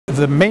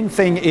The main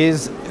thing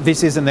is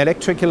this is an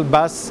electrical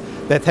bus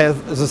that has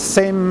the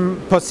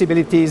same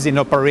possibilities in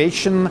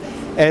operation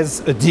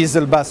as a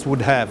diesel bus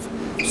would have.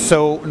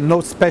 So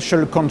no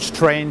special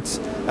constraints,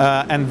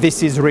 and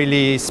this is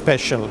really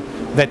special,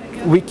 that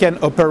we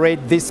can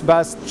operate this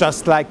bus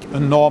just like a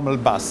normal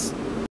bus.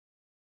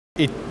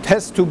 It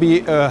has to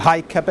be a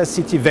high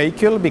capacity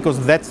vehicle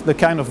because that's the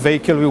kind of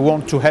vehicle we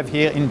want to have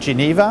here in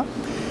Geneva.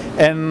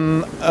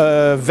 And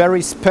a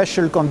very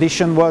special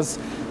condition was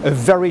a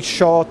very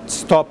short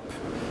stop.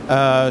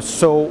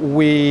 So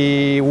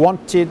we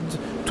wanted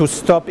to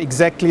stop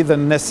exactly the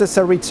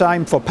necessary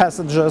time for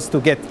passengers to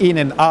get in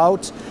and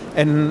out,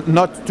 and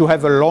not to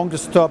have a longer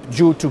stop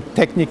due to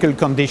technical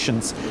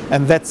conditions.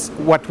 And that's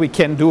what we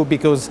can do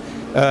because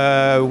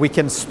we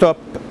can stop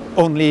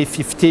only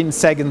 15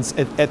 seconds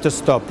at a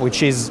stop,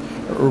 which is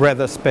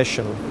rather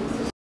special.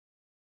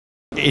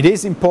 It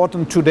is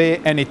important today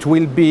and it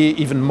will be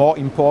even more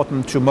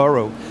important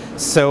tomorrow.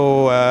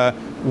 So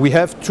we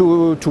have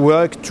to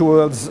work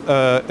towards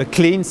a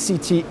clean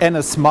city and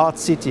a smart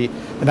city,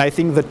 and I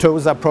think the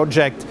TOSA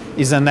project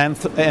is an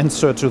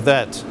answer to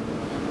that.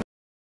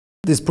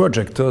 This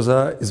project,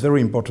 TOSA, is very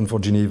important for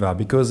Geneva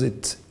because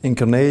it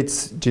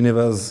incarnates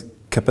Geneva's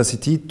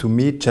capacity to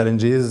meet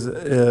challenges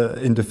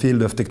in the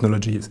field of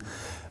technologies.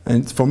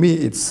 And for me,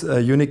 it's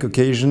a unique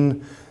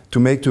occasion to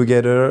make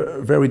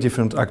together very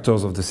different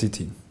actors of the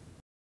city.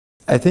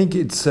 I think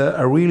it's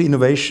a real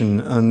innovation,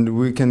 and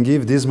we can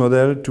give this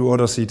model to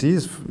other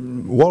cities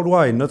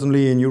worldwide, not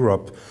only in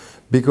Europe,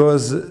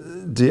 because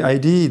the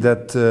idea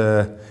that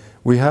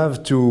we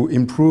have to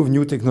improve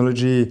new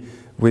technology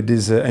with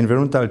this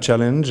environmental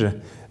challenge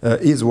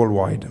is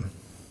worldwide.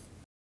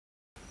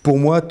 Pour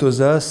moi,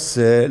 TOSA,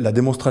 c'est la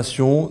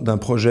démonstration d'un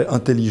projet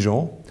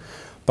intelligent,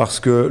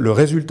 parce que le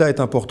résultat est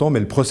important, mais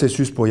le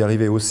processus pour y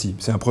arriver aussi.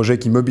 C'est un projet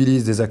qui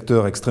mobilise des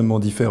acteurs extrêmement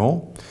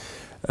différents,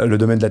 le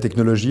domaine de la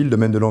technologie, le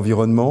domaine de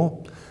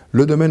l'environnement,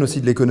 le domaine aussi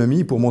de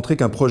l'économie, pour montrer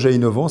qu'un projet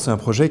innovant, c'est un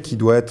projet qui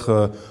doit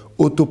être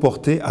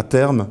autoporté à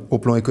terme au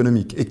plan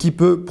économique et qui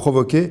peut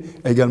provoquer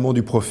également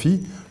du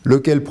profit,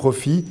 lequel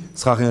profit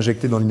sera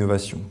réinjecté dans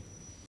l'innovation.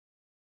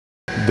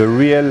 The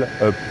real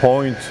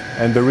point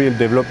and the real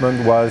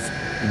development was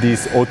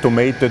this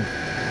automated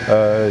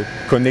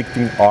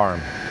connecting arm.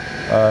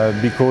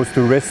 Because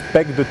to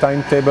respect the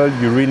timetable,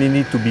 you really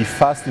need to be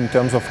fast in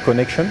terms of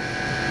connection.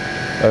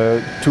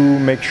 To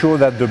make sure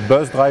that the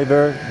bus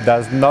driver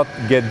does not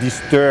get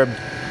disturbed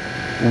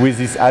with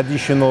this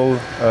additional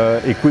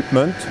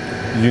equipment,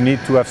 you need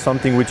to have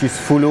something which is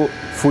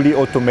fully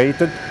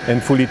automated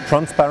and fully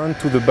transparent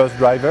to the bus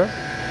driver.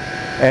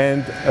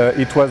 And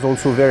it was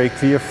also very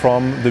clear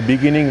from the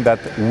beginning that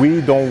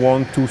we don't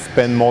want to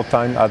spend more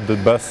time at the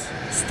bus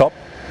stop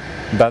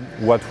than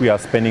what we are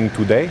spending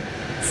today.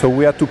 So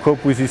we had to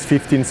cope with this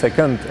 15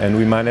 seconds, and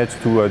we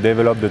managed to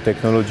develop the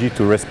technology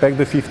to respect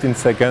the 15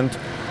 seconds,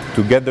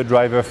 to get the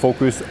driver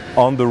focused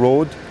on the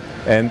road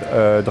and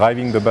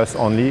driving the bus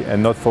only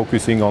and not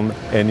focusing on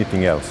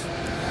anything else.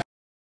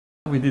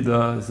 We did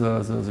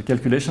the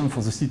calculation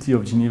for the city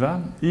of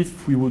Geneva.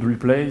 If we would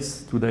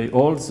replace today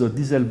all the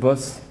diesel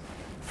bus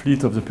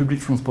fleet of the public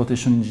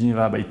transportation in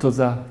Geneva by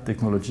TOSA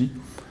technology,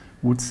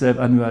 would save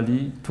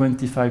annually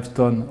 25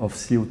 tons of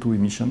CO2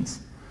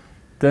 emissions,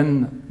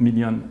 10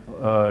 million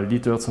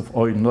liters of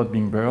oil not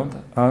being burned,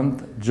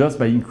 and just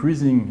by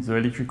increasing the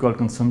electrical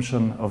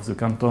consumption of the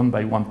canton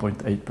by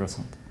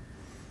 1.8%.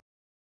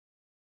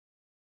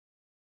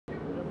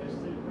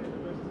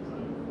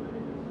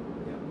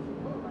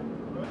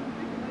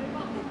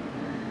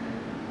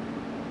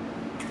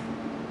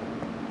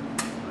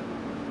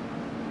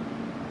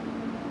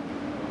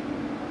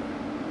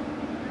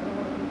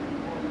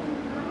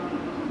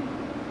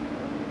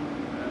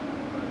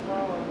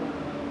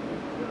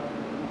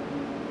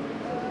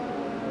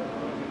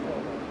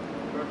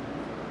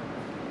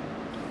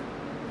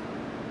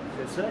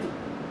 J'essaye.